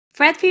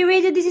Fred for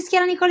Radio, this is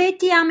Chiara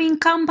Nicoletti. I'm in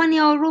company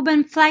of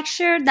Ruben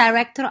Fleischer,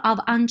 director of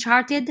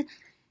Uncharted,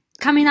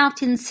 coming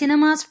out in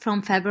cinemas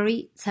from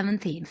February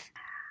 17th.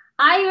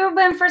 Hi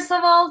Ruben, first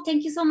of all,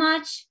 thank you so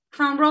much.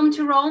 From Rome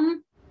to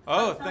Rome.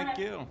 Oh, thank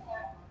you.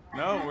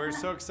 No, we're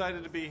so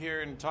excited to be here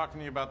and talking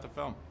to you about the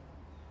film.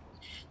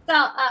 So,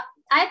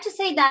 I have to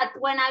say that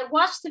when I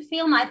watched the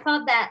film, I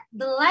thought that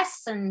the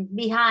lesson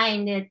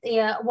behind it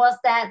was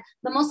that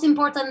the most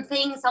important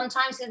thing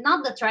sometimes is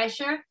not the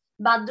treasure,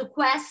 but the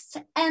quest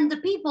and the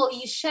people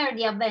you share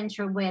the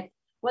adventure with.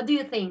 What do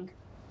you think?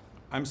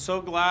 I'm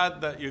so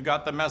glad that you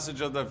got the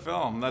message of the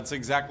film. That's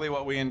exactly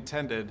what we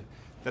intended,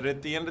 that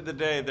at the end of the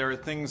day, there are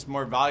things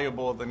more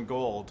valuable than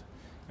gold.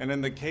 And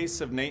in the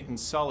case of Nate and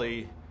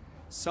Sully,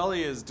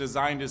 Sully is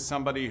designed as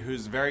somebody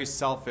who's very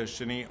selfish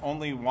and he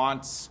only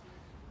wants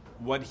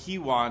what he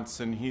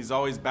wants and he's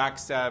always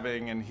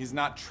backstabbing and he's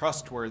not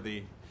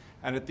trustworthy.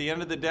 And at the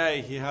end of the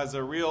day, he has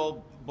a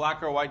real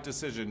black or white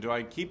decision. Do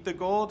I keep the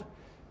gold?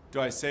 Do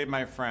I save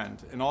my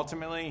friend? And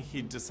ultimately,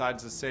 he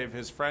decides to save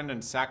his friend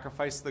and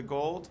sacrifice the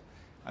gold.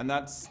 And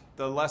that's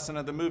the lesson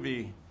of the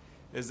movie,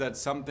 is that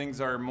some things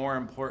are more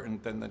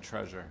important than the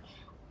treasure.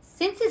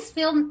 Since this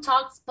film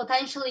talks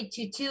potentially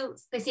to two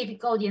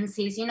specific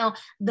audiences, you know,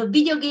 the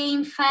video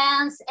game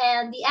fans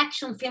and the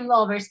action film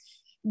lovers,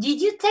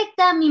 did you take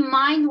them in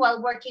mind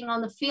while working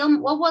on the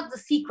film? What was the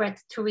secret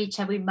to reach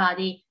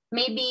everybody?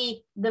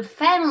 Maybe the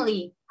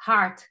family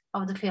heart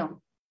of the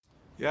film?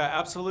 Yeah,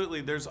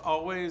 absolutely. There's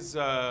always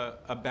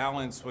a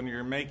balance when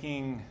you're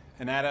making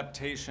an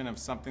adaptation of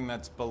something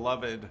that's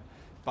beloved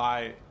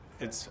by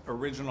its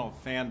original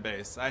fan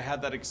base. I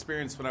had that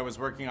experience when I was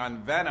working on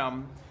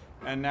Venom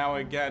and now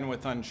again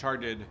with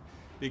Uncharted,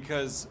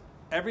 because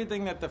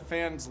everything that the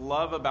fans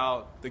love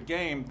about the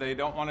game, they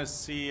don't want to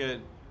see it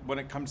when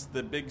it comes to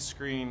the big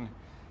screen,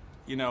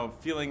 you know,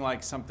 feeling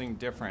like something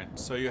different.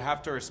 So you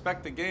have to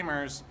respect the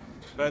gamers,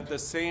 but at the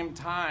same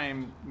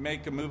time,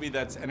 make a movie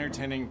that's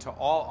entertaining to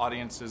all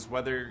audiences,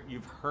 whether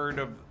you've heard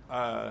of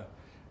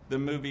the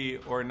movie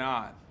or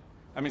not.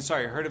 I mean,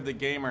 sorry, heard of the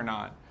game or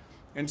not.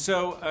 And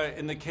so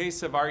in the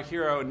case of our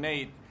hero,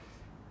 Nate,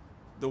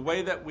 the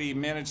way that we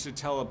managed to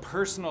tell a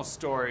personal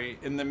story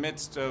in the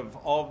midst of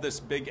all of this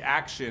big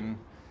action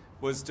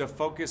was to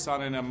focus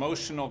on an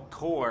emotional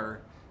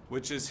core,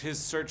 which is his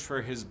search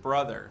for his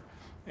brother.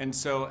 And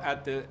so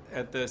at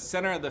the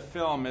center of the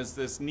film is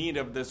this need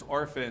of this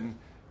orphan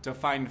to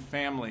find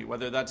family,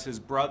 whether that's his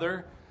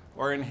brother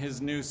or in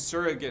his new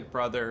surrogate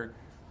brother,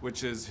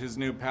 which is his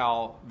new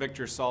pal,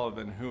 Victor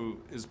Sullivan, who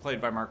is played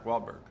by Mark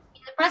Wahlberg.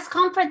 In the press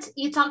conference,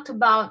 you talked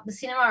about the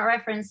cinema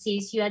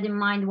references you had in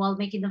mind while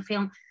making the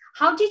film.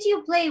 How did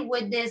you play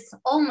with these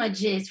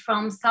homages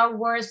from Star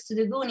Wars to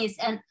the Goonies,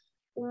 and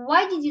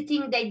why did you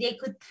think that they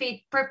could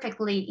fit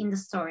perfectly in the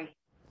story?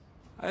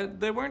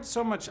 They weren't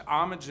so much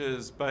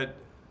homages, but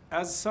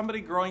as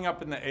somebody growing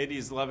up in the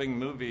 80s loving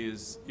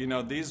movies, you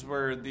know, these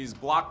were these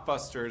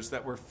blockbusters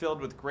that were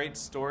filled with great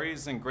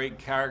stories and great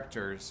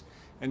characters.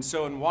 And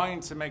so in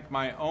wanting to make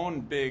my own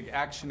big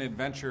action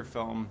adventure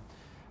film,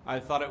 I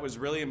thought it was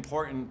really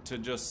important to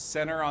just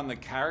center on the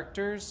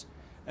characters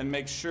and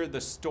make sure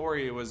the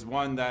story was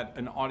one that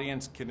an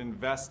audience could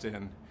invest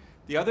in.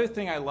 The other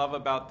thing I love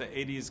about the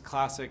 80s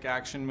classic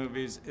action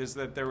movies is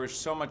that there was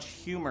so much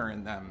humor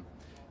in them.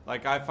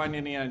 Like, I find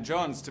Indiana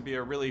Jones to be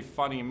a really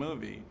funny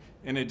movie,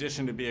 in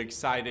addition to be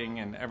exciting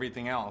and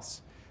everything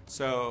else.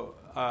 So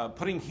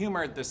putting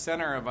humor at the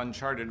center of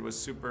Uncharted was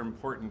super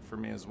important for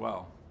me as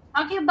well.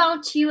 Talking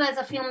about you as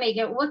a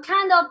filmmaker, what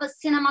kind of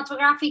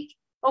cinematographic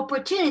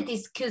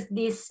opportunities could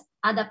this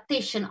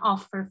adaptation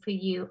offer for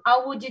you?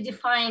 How would you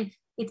define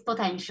its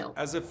potential?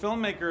 As a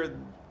filmmaker,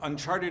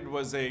 Uncharted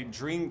was a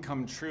dream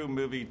come true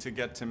movie to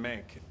get to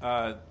make.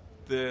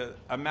 The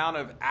amount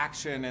of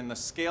action and the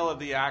scale of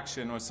the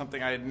action was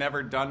something I had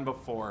never done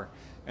before.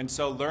 And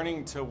so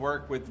learning to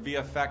work with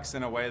VFX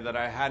in a way that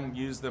I hadn't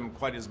used them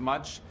quite as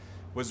much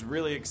was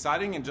really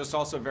exciting and just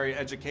also very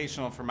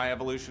educational for my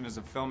evolution as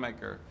a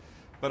filmmaker.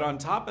 But on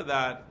top of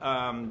that,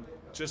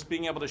 just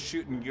being able to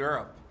shoot in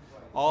Europe.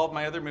 All of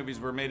my other movies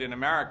were made in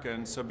America,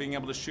 and so being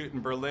able to shoot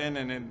in Berlin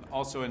and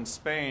also in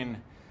Spain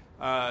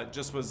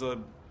just was a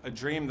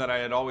dream that I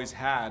had always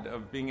had,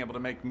 of being able to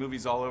make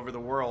movies all over the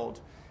world.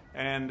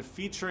 And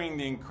featuring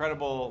the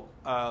incredible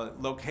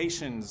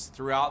locations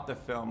throughout the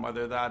film,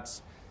 whether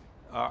that's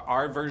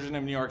our version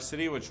of New York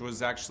City, which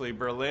was actually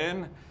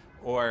Berlin,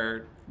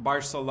 or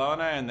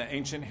Barcelona and the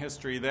ancient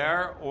history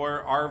there,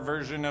 or our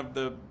version of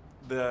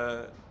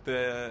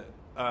the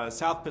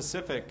South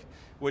Pacific,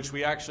 which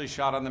we actually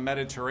shot on the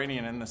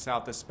Mediterranean in the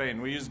south of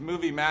Spain. We used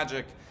movie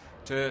magic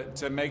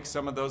to make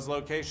some of those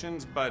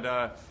locations,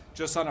 but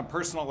just on a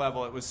personal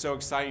level, it was so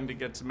exciting to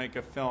get to make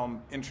a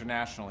film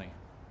internationally.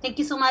 Thank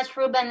you so much,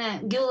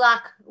 Ruben. Good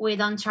luck with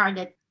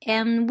Uncharted.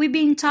 And we've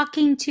been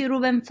talking to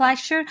Ruben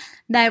Fleischer,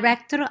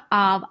 director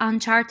of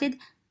Uncharted,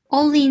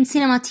 only in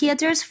cinema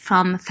theaters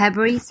from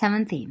February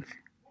 17th.